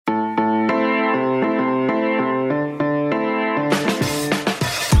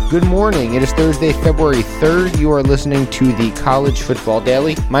Good morning. It is Thursday, February 3rd. You are listening to the College Football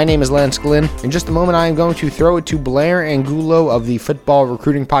Daily. My name is Lance Glynn. In just a moment, I am going to throw it to Blair Angulo of the Football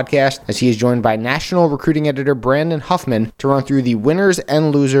Recruiting Podcast, as he is joined by National Recruiting Editor Brandon Huffman to run through the winners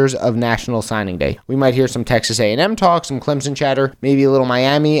and losers of National Signing Day. We might hear some Texas A&M talk, some Clemson chatter, maybe a little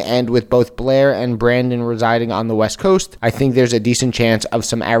Miami, and with both Blair and Brandon residing on the West Coast, I think there's a decent chance of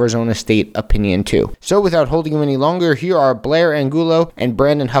some Arizona State opinion too. So without holding you any longer, here are Blair Angulo and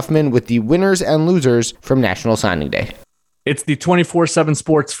Brandon Huffman with the winners and losers from National Signing Day. It's the 24/7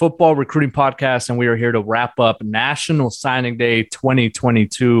 Sports Football Recruiting Podcast, and we are here to wrap up National Signing Day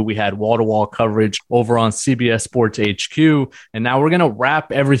 2022. We had wall-to-wall coverage over on CBS Sports HQ, and now we're going to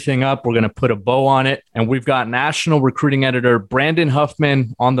wrap everything up. We're going to put a bow on it, and we've got National Recruiting Editor Brandon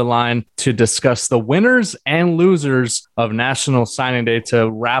Huffman on the line to discuss the winners and losers of National Signing Day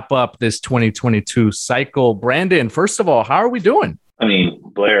to wrap up this 2022 cycle. Brandon, first of all, how are we doing? I mean,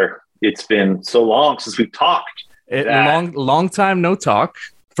 Blair, it's been so long since we've talked. Long time no talk,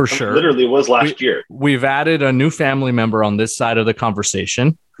 for sure. Literally was last year. We've added a new family member on this side of the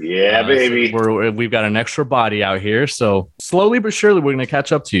conversation. Yeah, baby. So we've got an extra body out here. So slowly but surely, we're going to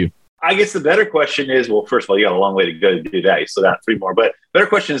catch up to you. I guess the better question is, well, first of all, you got a long way to go to do that. You still got 3 more. But better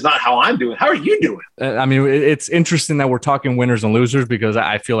question is not how I'm doing. How are you doing? I mean, it's interesting that we're talking winners and losers because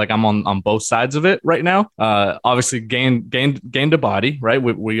I feel like I'm on both sides of it right now. Obviously, gained a body, right?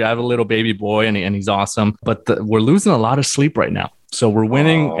 We have a little baby boy and he's awesome. But we're losing a lot of sleep right now. So we're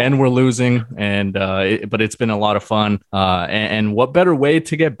winning and we're losing, but it's been a lot of fun. And what better way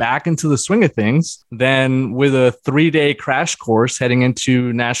to get back into the swing of things than with a 3-day crash course heading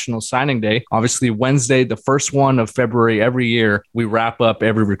into National Signing Day? Obviously, Wednesday, the first one of February every year, we wrap up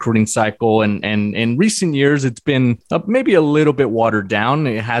every recruiting cycle. And in recent years, it's been maybe a little bit watered down.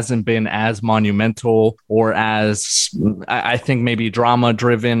 It hasn't been as monumental or as, I think, maybe drama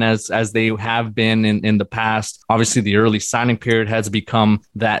driven as they have been in the past. Obviously, the early signing period has become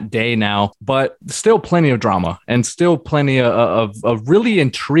that day now, but still plenty of drama and still plenty of really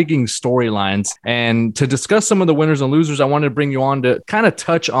intriguing storylines. And to discuss some of the winners and losers, I wanted to bring you on to kind of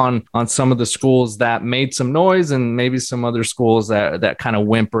touch on some of the schools that made some noise and maybe some other schools that kind of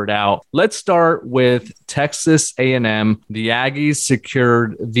whimpered out. Let's start with Texas A&M. The Aggies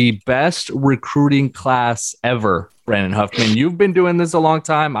secured the best recruiting class ever. Brandon Huffman, you've been doing this a long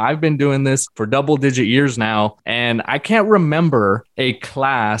time. I've been doing this for double-digit years now, and I can't remember a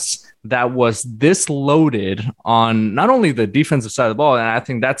class that was this loaded on not only the defensive side of the ball, and I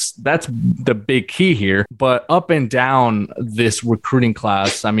think that's the big key here, but up and down this recruiting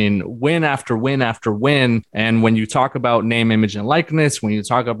class. I mean, win after win after win. And when you talk about name, image, and likeness, when you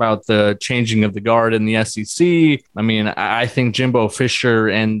talk about the changing of the guard in the SEC, I mean, I think Jimbo Fisher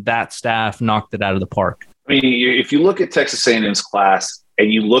and that staff knocked it out of the park. I mean, if you look at Texas A&M's class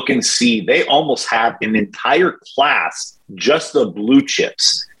and you look and see, they almost have an entire class just of blue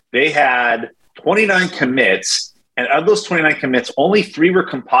chips. They had 29 commits, and of those 29 commits, only 3 were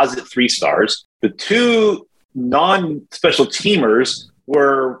composite 3-stars. The 2 non-special teamers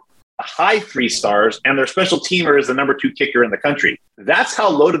were high 3-stars, and their special teamer is the number 2 kicker in the country. That's how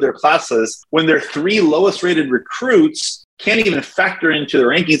loaded their class is when their 3 lowest-rated recruits can't even factor into the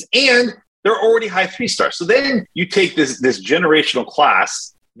rankings, and they're already high 3-stars. So then you take this generational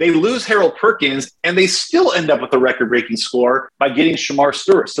class, they lose Harold Perkins, and they still end up with a record-breaking score by getting Shamar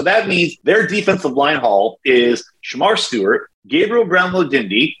Stewart. So that means their defensive line haul is Shamar Stewart, Gabriel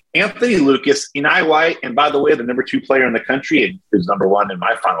Brownlow-Dindy, Anthony Lucas, Enai White, and by the way, the number 2 player in the country, and who's number 1 in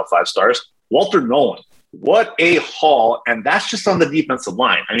my final 5 stars, Walter Nolan. What a haul, and that's just on the defensive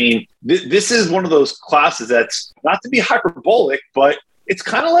line. I mean, this is one of those classes that's, not to be hyperbolic, but it's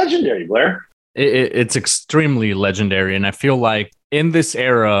kind of legendary, Blair. It's extremely legendary. And I feel like in this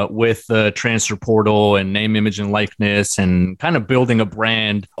era with the transfer portal and name, image, and likeness and kind of building a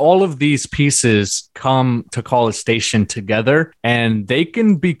brand, all of these pieces come to College Station together and they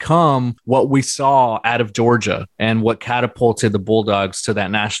can become what we saw out of Georgia and what catapulted the Bulldogs to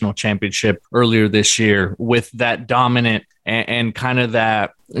that national championship earlier this year with that dominant and kind of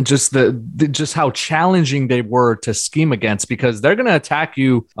that just how challenging they were to scheme against, because they're going to attack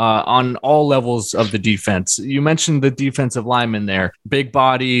you on all levels of the defense. You mentioned the defensive linemen there, big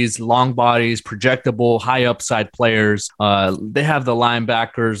bodies, long bodies, projectable, high upside players. They have the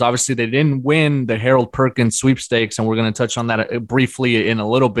linebackers. Obviously, they didn't win the Harold Perkins sweepstakes, and we're going to touch on that briefly in a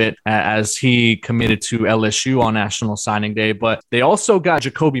little bit as he committed to LSU on National Signing Day. But they also got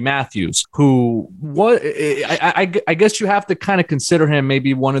Jacoby Matthews, who I guess you have to kind of consider him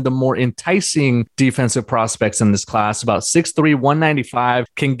maybe one of the more enticing defensive prospects in this class, about 6'3", 195,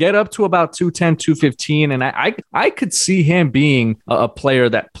 can get up to about 210, 215. And I could see him being a player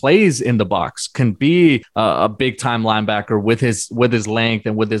that plays in the box, can be a big time linebacker with his length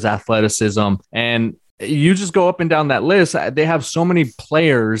and with his athleticism. And you just go up and down that list. They have so many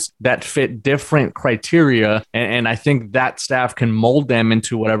players that fit different criteria. And I think that staff can mold them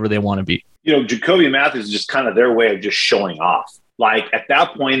into whatever they want to be. Jacoby Mathews is just kind of their way of just showing off. Like at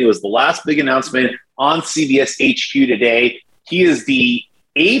that point, it was the last big announcement on CBS HQ today. He is the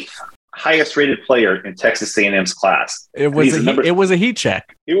 8th highest rated player in Texas A&M's class. It was a heat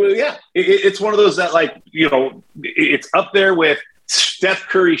check. It's one of those that it's up there with Steph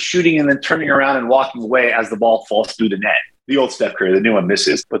Curry shooting and then turning around and walking away as the ball falls through the net. The old Steph Curry, the new one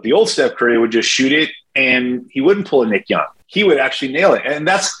misses. But the old Steph Curry would just shoot it and he wouldn't pull a Nick Young. He would actually nail it. And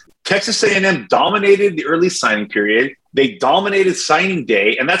that's Texas A&M dominated the early signing period. They dominated signing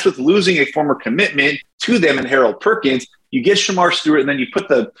day. And that's with losing a former commitment to them in Harold Perkins. You get Shamar Stewart, and then you put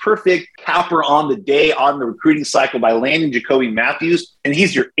the perfect capper on the day on the recruiting cycle by landing Jacoby Mathews. And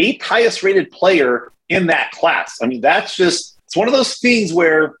he's your 8th highest rated player in that class. I mean, it's one of those things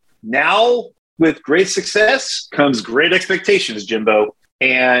where now with great success comes great expectations, Jimbo.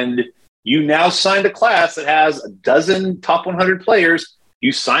 And you now signed a class that has a dozen top 100 players.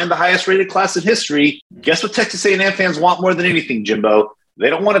 You signed the highest rated class in history. Guess what Texas A&M fans want more than anything, Jimbo? They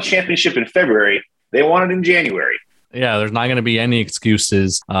don't want a championship in February. They want it in January. Yeah, there's not going to be any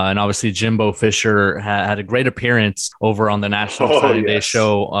excuses. And obviously, Jimbo Fisher had a great appearance over on the National Signing Day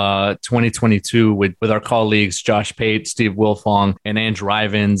show 2022 with our colleagues Josh Pate, Steve Wilfong, and Andrew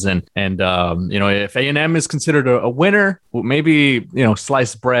Ivins. And if A&M is considered a winner, maybe,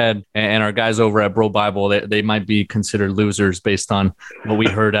 sliced bread, and our guys over at Bro Bible, they might be considered losers based on what we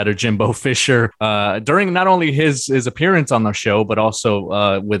heard out of Jimbo Fisher during not only his appearance on the show, but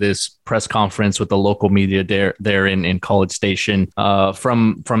also with his press conference with the local media there in College Station.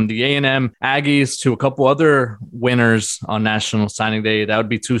 From the A&M Aggies to a couple other winners on National Signing Day, that would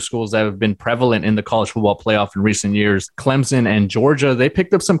be 2 schools that have been prevalent in the college football playoff in recent years. Clemson and Georgia, they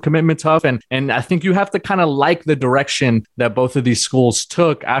picked up some commitment tough, and I think you have to kind of like the direction that both of these schools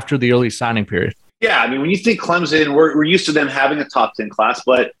took after the early signing period. Yeah, I mean, when you think Clemson, we're used to them having a top 10 class,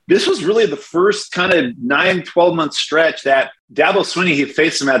 but this was really the first kind of 9-12-month stretch that Dabo Swinney, he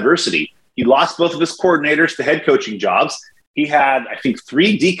faced some adversity. He lost both of his coordinators to head coaching jobs. He had, I think,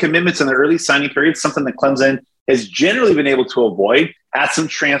 3 decommitments in the early signing period, something that Clemson has generally been able to avoid. Had some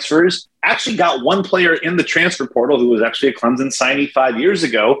transfers, actually got 1 player in the transfer portal who was actually a Clemson signee 5 years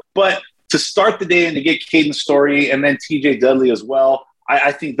ago. But to start the day and to get Caden Story and then TJ Dudley as well,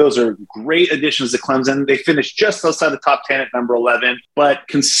 I think those are great additions to Clemson. They finished just outside the top 10 at number 11. But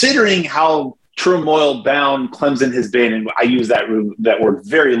considering how turmoil-bound Clemson has been, and I use that word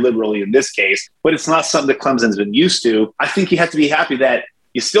very liberally in this case, but it's not something that Clemson's been used to, I think you have to be happy that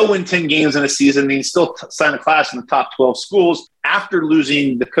you still win 10 games in a season, and you still sign a class in the top 12 schools after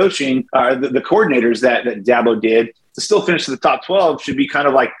losing the coaching, the coordinators that Dabo did. To still finish in the top 12 should be kind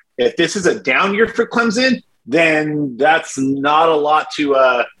of like, if this is a down year for Clemson, then that's not a lot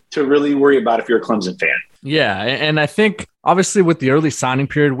to really worry about if you're a Clemson fan. Yeah, and I think obviously with the early signing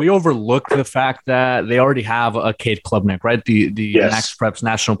period, we overlook the fact that they already have a Cade Klubnik, right? The Max Preps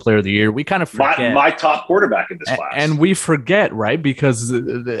National Player of the Year. We kind of forget. My top quarterback in this class. And we forget, right? Because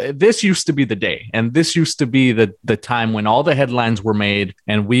this used to be the day. And this used to be the time when all the headlines were made.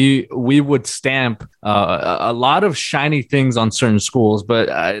 And we would stamp a lot of shiny things on certain schools.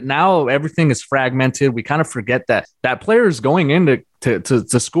 But now everything is fragmented. We kind of forget that player is going into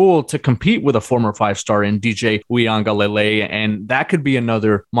to school to compete with a former 5-star in DJ Uiagalelei, and that could be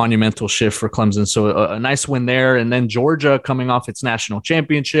another monumental shift for Clemson. So a nice win there, and then Georgia coming off its national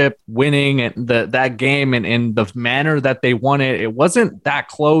championship, winning that game and in the manner that they won it. It wasn't that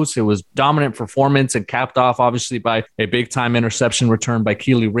close. It was dominant performance and capped off obviously by a big-time interception return by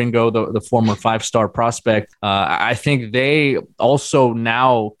Keely Ringo, the former 5-star prospect. I think they also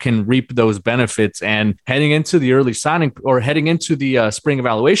now can reap those benefits, and heading into the early signing or heading into the spring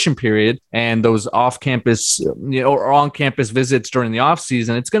evaluation period and those off-campus or on-campus visits during the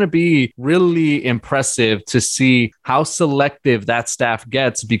off-season, it's going to be really impressive to see how selective that staff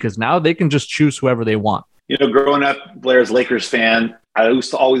gets, because now they can just choose whoever they want. Growing up, Blair's Lakers fan, I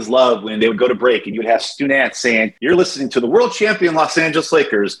used to always love when they would go to break and you'd have Stu Nance saying, "You're listening to the world champion Los Angeles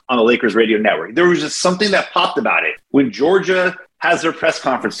Lakers on the Lakers radio network." There was just something that popped about it. When Georgia has their press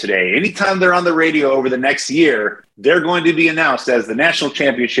conference today, anytime they're on the radio over the next year, they're going to be announced as the national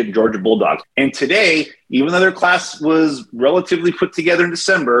championship Georgia Bulldogs. And today, even though their class was relatively put together in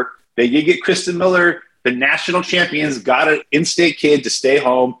December, they did get Kristen Miller The national champions got an in-state kid to stay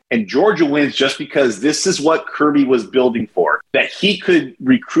home, and Georgia wins just because this is what Kirby was building for, that he could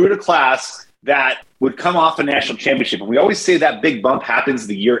recruit a class that would come off a national championship. And we always say that big bump happens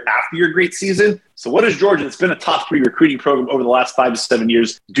the year after your great season. So what does Georgia, that's been a top 3 recruiting program over the last 5 to 7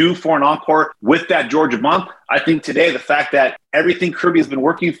 years, do for an encore with that Georgia bump? I think today the fact that everything Kirby has been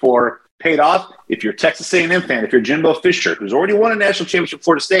working for paid off. If you're a Texas A&M fan, if you're Jimbo Fisher, who's already won a national championship for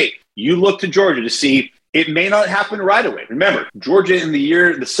Florida State, you look to Georgia to see it may not happen right away. Remember, Georgia in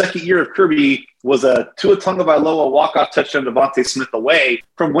the second year of Kirby was a Tua Tagovailoa walk-off touchdown Devontae Smith away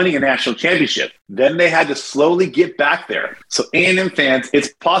from winning a national championship. Then they had to slowly get back there. So A&M fans,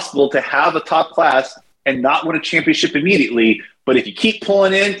 it's possible to have a top class and not win a championship immediately. But if you keep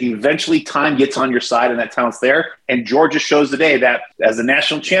pulling in, eventually time gets on your side and that talent's there. And Georgia shows today that as a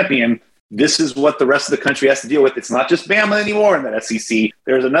national champion, this is what the rest of the country has to deal with. It's not just Bama anymore in that SEC.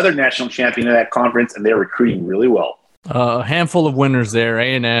 There's another national champion in that conference, and they're recruiting really well. A handful of winners there,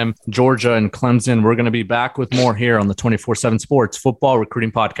 A&M, Georgia, and Clemson. We're going to be back with more here on the 24/7 Sports Football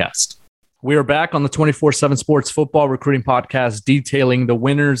Recruiting Podcast. We are back on the 24/7 Sports Football Recruiting Podcast, detailing the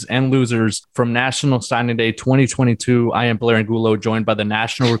winners and losers from National Signing Day 2022. I am Blair Angulo, joined by the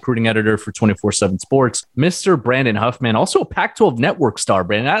National Recruiting Editor for 24/7 Sports, Mr. Brandon Huffman, also a Pac-12 Network star.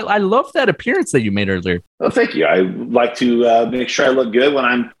 Brandon, I love that appearance that you made earlier. Well, thank you. I like to make sure I look good when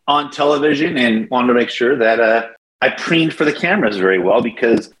I'm on television, and wanted to make sure that I preened for the cameras very well,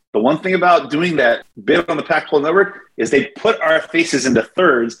 because the one thing about doing that bit on the Pac-12 Network is they put our faces into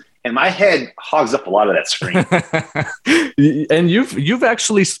thirds, and my head hogs up a lot of that screen. And you've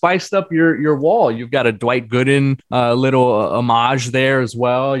actually spiced up your wall. You've got a Dwight Gooden little homage there as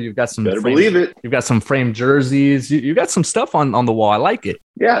well. You've got some believe it. You've got some framed jerseys. You got some stuff on the wall. I like it.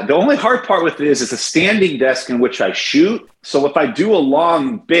 Yeah, the only hard part with it is it's a standing desk in which I shoot. So if I do a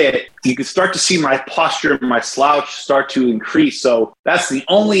long bit, you can start to see my posture and my slouch start to increase. So that's the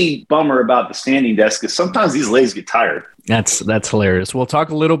only bummer about the standing desk, is sometimes these legs get tired. That's hilarious. We'll talk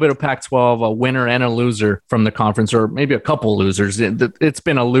a little bit of Pac-12, a winner and a loser from the conference, or maybe a couple losers. It's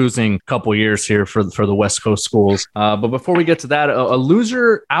been a losing couple years here for the West Coast schools. But before we get to that, a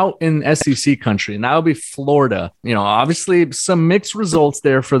loser out in SEC country, and that would be Florida. You know, obviously some mixed results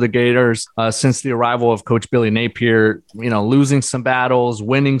there for the Gators since the arrival of Coach Billy Napier. You know, losing some battles,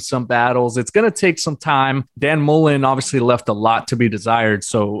 winning some battles. It's going to take some time. Dan Mullen obviously left a lot to be desired.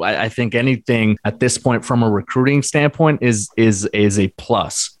 So I think anything at this point from a recruiting standpoint is a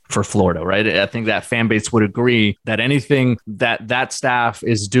plus for Florida, right? I think that fan base would agree that anything that staff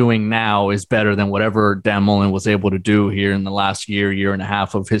is doing now is better than whatever Dan Mullen was able to do here in the last year and a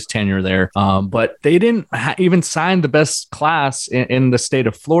half of his tenure there. But they didn't even sign the best class in the state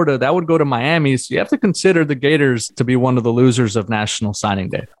of Florida. That would go to Miami. So you have to consider the Gators to be one of the losers of National Signing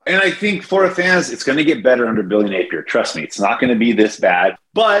Day. And I think Florida fans, it's going to get better under Billy Napier. Trust me, it's not going to be this bad.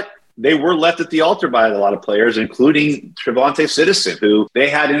 But they were left at the altar by a lot of players, including Trevante Citizen, who they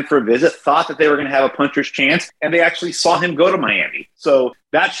had in for a visit, thought that they were going to have a puncher's chance, and they actually saw him go to Miami. So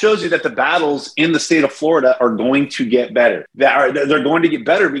that shows you that the battles in the state of Florida are going to get better. They're going to get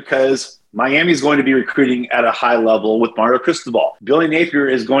better because Miami is going to be recruiting at a high level with Mario Cristobal. Billy Napier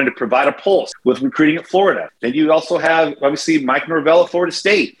is going to provide a pulse with recruiting at Florida. Then you also have, obviously, Mike Norvell at Florida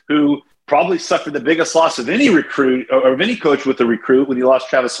State, who probably suffered the biggest loss of any recruit or of any coach with a recruit when he lost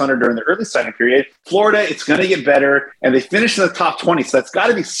Travis Hunter during the early signing period. Florida, it's going to get better, and they finished in the top 20. So that's got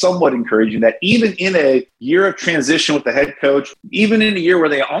to be somewhat encouraging that even in a year of transition with the head coach, even in a year where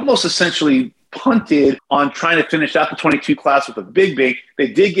they almost essentially punted on trying to finish out the 22 class with a big, they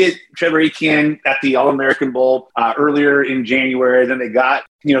did get Trevor Etienne at the All-American Bowl earlier in January. Then they got,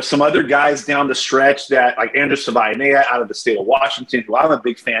 some other guys down the stretch that, like Andrew Sabayanea out of the state of Washington, who I'm a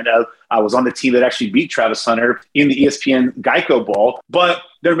big fan of. I was on the team that actually beat Travis Hunter in the ESPN Geico Bowl. But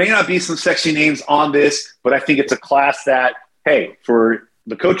there may not be some sexy names on this, but I think it's a class that, hey, for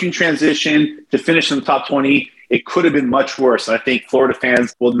the coaching transition to finish in the top 20, it could have been much worse. And I think Florida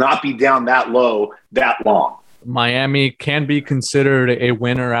fans will not be down that low that long. Miami can be considered a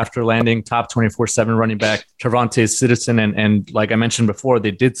winner after landing top 24/7 running back Trevante Citizen. And like I mentioned before, they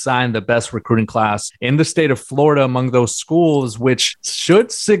did sign the best recruiting class in the state of Florida among those schools, which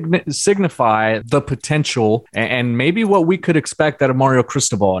should signify the potential and maybe what we could expect out of Mario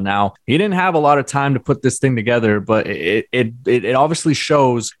Cristobal. Now, he didn't have a lot of time to put this thing together, but it obviously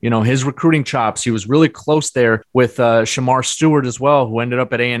shows, his recruiting chops. He was really close there with Shamar Stewart as well, who ended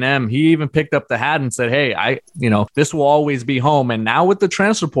up at A&M. He even picked up the hat and said, hey, this will always be home. And now with the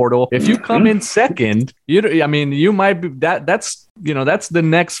transfer portal, if you come in second, you might be that's the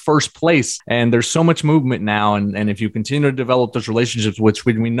next first place. And there's so much movement now. And if you continue to develop those relationships, which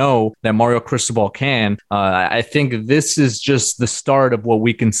we know that Mario Cristobal can, I think this is just the start of what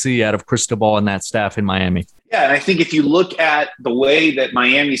we can see out of Cristobal and that staff in Miami. Yeah, and I think if you look at the way that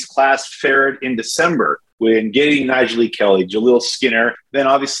Miami's class fared in December, when getting Nigel Lee Kelly, Jaleel Skinner, then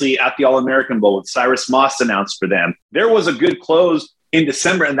obviously at the All-American Bowl with Cyrus Moss announced for them, there was a good close in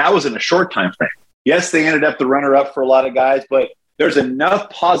December, and that was in a short time frame. Yes, they ended up the runner-up for a lot of guys, but there's enough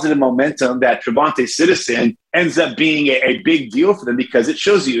positive momentum that Trevante Citizen ends up being a big deal for them, because it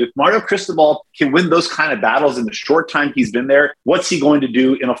shows you if Mario Cristobal can win those kind of battles in the short time he's been there, what's he going to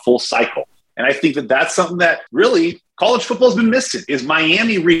do in a full cycle? And I think that that's something that really college football has been missing, is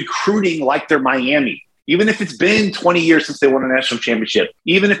Miami recruiting like they're Miami. Even if it's been 20 years since they won a national championship,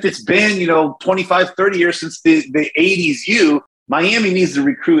 even if it's been, 25, 30 years since the 80s Miami needs to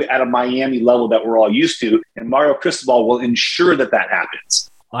recruit at a Miami level that we're all used to, and Mario Cristobal will ensure that happens.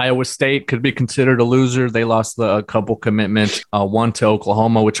 Iowa State could be considered a loser. They lost a couple commitments, one to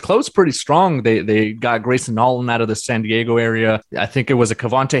Oklahoma, which closed pretty strong. They got Grayson Allen out of the San Diego area. I think it was a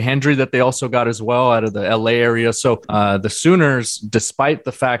Cavante Hendry that they also got as well out of the LA area. So the Sooners, despite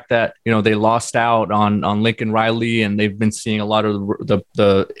the fact that, they lost out on Lincoln Riley, and they've been seeing a lot of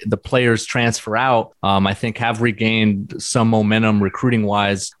the players transfer out, I think have regained some momentum recruiting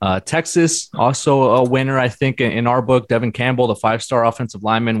wise. Texas, also a winner, I think, in our book. Devin Campbell, the 5-star offensive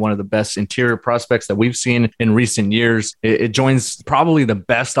lineman, one of the best interior prospects that we've seen in recent years. It joins probably the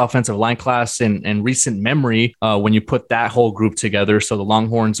best offensive line class in recent memory when you put that whole group together. So the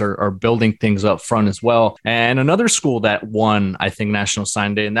Longhorns are building things up front as well. And another school that won, I think, National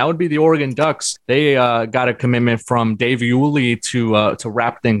Sign Day, and that would be the Oregon Ducks. They got a commitment from Dave Iuli to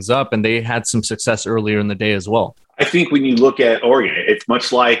wrap things up, and they had some success earlier in the day as well. I think when you look at Oregon, it's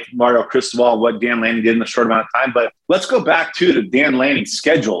much like Mario Cristobal, what Dan Lanning did in a short amount of time. But let's go back to the Dan Lanning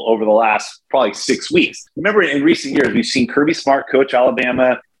schedule over the last probably 6 weeks. Remember, in recent years, we've seen Kirby Smart coach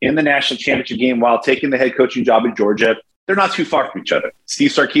Alabama in the national championship game while taking the head coaching job at Georgia. They're not too far from each other.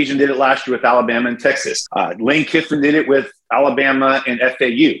 Steve Sarkisian did it last year with Alabama and Texas. Lane Kiffin did it with Alabama and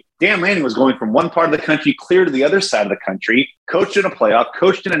FAU. Dan Lanning was going from one part of the country clear to the other side of the country, coached in a playoff,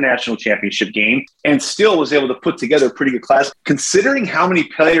 coached in a national championship game, and still was able to put together a pretty good class. Considering how many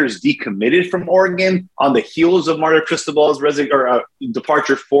players decommitted from Oregon on the heels of Mario Cristobal's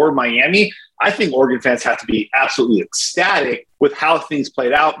departure for Miami, I think Oregon fans have to be absolutely ecstatic with how things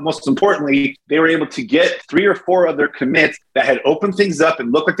played out. Most importantly, they were able to get 3 or 4 of their commits that had opened things up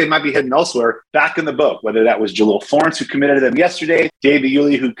and looked like they might be heading elsewhere back in the book, whether that was Jalil Florence, who committed to them yesterday, Dave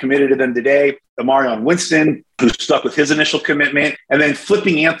Iuli, who committed to them today, Amarion Winston, who stuck with his initial commitment, and then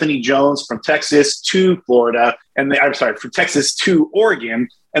flipping Anthony Jones from Texas to Florida, from Texas to Oregon,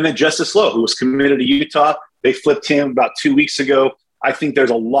 and then Justice Lowe, who was committed to Utah. They flipped him about 2 weeks ago. I think there's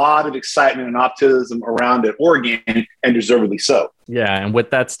a lot of excitement and optimism around at Oregon, and deservedly so. Yeah, and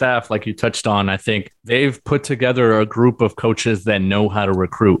with that staff, like you touched on, I think they've put together a group of coaches that know how to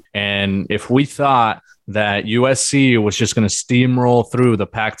recruit. And if we thought that USC was just going to steamroll through the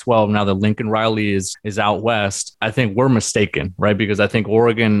Pac-12 now that Lincoln Riley is out west, I think we're mistaken, right? Because I think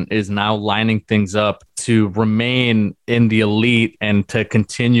Oregon is now lining things up to remain in the elite and to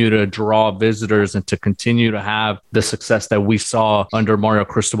continue to draw visitors and to continue to have the success that we saw under Mario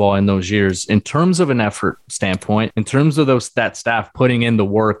Cristobal in those years. In terms of an effort standpoint, in terms of that staff putting in the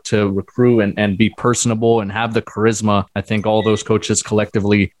work to recruit and be personable and have the charisma, I think all those coaches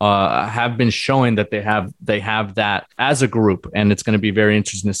collectively have been showing that they have that as a group, and it's going to be very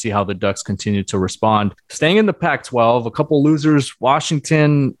interesting to see how the Ducks continue to respond. Staying in the Pac-12, a couple losers,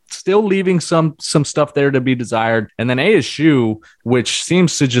 Washington still leaving some stuff there to be desired, and then ASU, which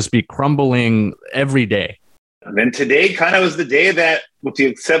seems to just be crumbling every day. And then today kind of was the day that, with the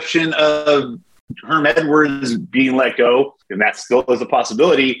exception of Herm Edwards being let go, and that still is a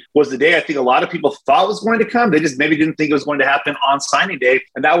possibility, was the day I think a lot of people thought was going to come. They just maybe didn't think it was going to happen on signing day,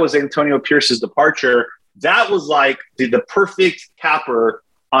 and that was Antonio Pierce's departure. That was like the perfect capper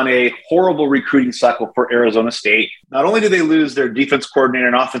on a horrible recruiting cycle for Arizona State. Not only did they lose their defense coordinator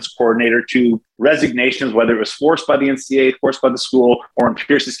and offense coordinator to resignations, whether it was forced by the NCAA, forced by the school, or in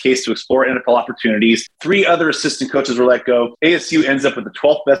Pierce's case to explore NFL opportunities. 3 other assistant coaches were let go. ASU ends up with the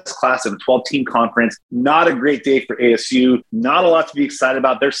 12th best class of a 12-team conference. Not a great day for ASU. Not a lot to be excited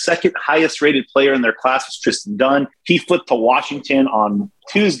about. Their second highest rated player in their class was Tristan Dunn. He flipped to Washington on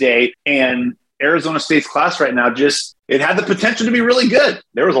Tuesday, and Arizona State's class right now it had the potential to be really good.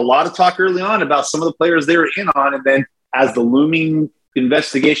 There was a lot of talk early on about some of the players they were in on, and then as the looming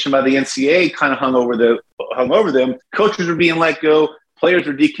investigation by the NCAA kind of hung over them. Coaches were being let go, players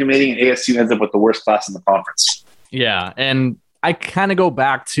were decommitting, and ASU ends up with the worst class in the conference. Yeah, and I kind of go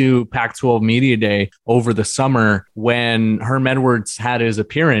back to Pac-12 Media Day over the summer when Herm Edwards had his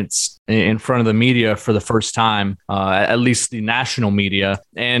appearance in front of the media for the first time, at least the national media.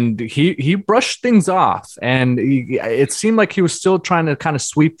 And he brushed things off, and it seemed like he was still trying to kind of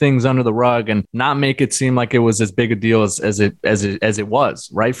sweep things under the rug and not make it seem like it was as big a deal as it was,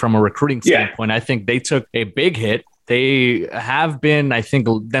 right? From a recruiting standpoint, I think they took a big hit. They have been, I think,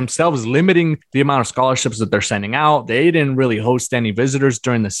 themselves limiting the amount of scholarships that they're sending out. They didn't really host any visitors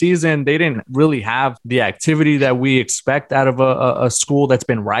during the season. They didn't really have the activity that we expect out of a school that's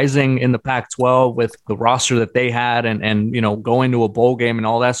been rising in the Pac-12 with the roster that they had and going to a bowl game and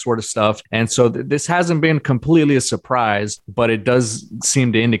all that sort of stuff. And so this hasn't been completely a surprise, but it does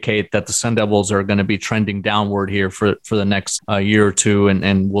seem to indicate that the Sun Devils are going to be trending downward here for the next year or two.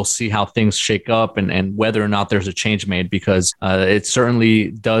 And we'll see how things shake up and whether or not there's a change made, because it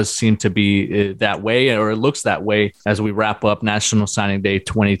certainly does seem to be that way, or it looks that way as we wrap up National Signing Day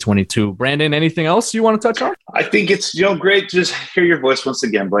 2022. Brandon, anything else you want to touch on? I think it's great to just hear your voice once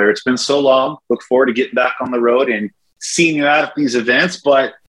again, Blair. It's been so long. Look forward to getting back on the road and seeing you out at these events.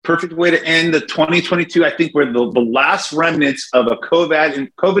 But perfect way to end the 2022. I think we're the last remnants of a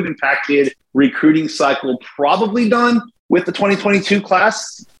COVID impacted recruiting cycle, probably done with the 2022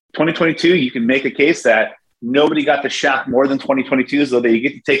 class. 2022, you can make a case that nobody got to shaft more than 2022, so they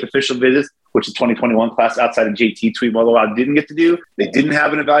get to take official visits, which the 2021 class outside of JT Tuimoloau didn't get to do. They didn't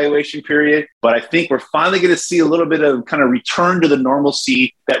have an evaluation period, but I think we're finally going to see a little bit of kind of return to the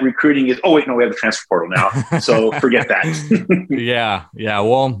normalcy that recruiting is. Oh, wait, no, we have the transfer portal now, so forget that. Yeah.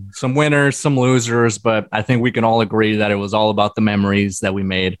 Well, some winners, some losers, but I think we can all agree that it was all about the memories that we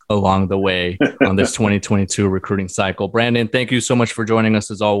made along the way on this 2022 recruiting cycle. Brandon, thank you so much for joining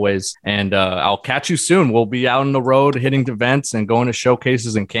us as always, and I'll catch you soon. We'll be out on the road hitting events and going to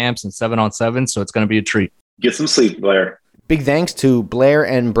showcases and camps and 7-on-7, so it's going to be a treat. Get some sleep, Blair. Big thanks to Blair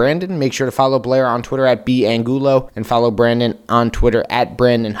and Brandon. Make sure to follow Blair on Twitter at @BAngulo and follow Brandon on Twitter at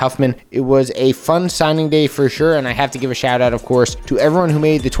Brandon Huffman. It was a fun signing day for sure, and I have to give a shout out, of course, to everyone who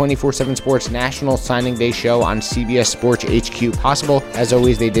made the 24/7 Sports National Signing Day show on CBS Sports HQ possible. As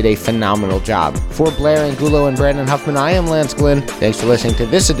always, they did a phenomenal job. For Blair Angulo and Brandon Huffman, I am Lance Glynn. Thanks for listening to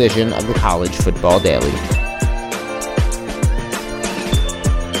this edition of the College Football Daily.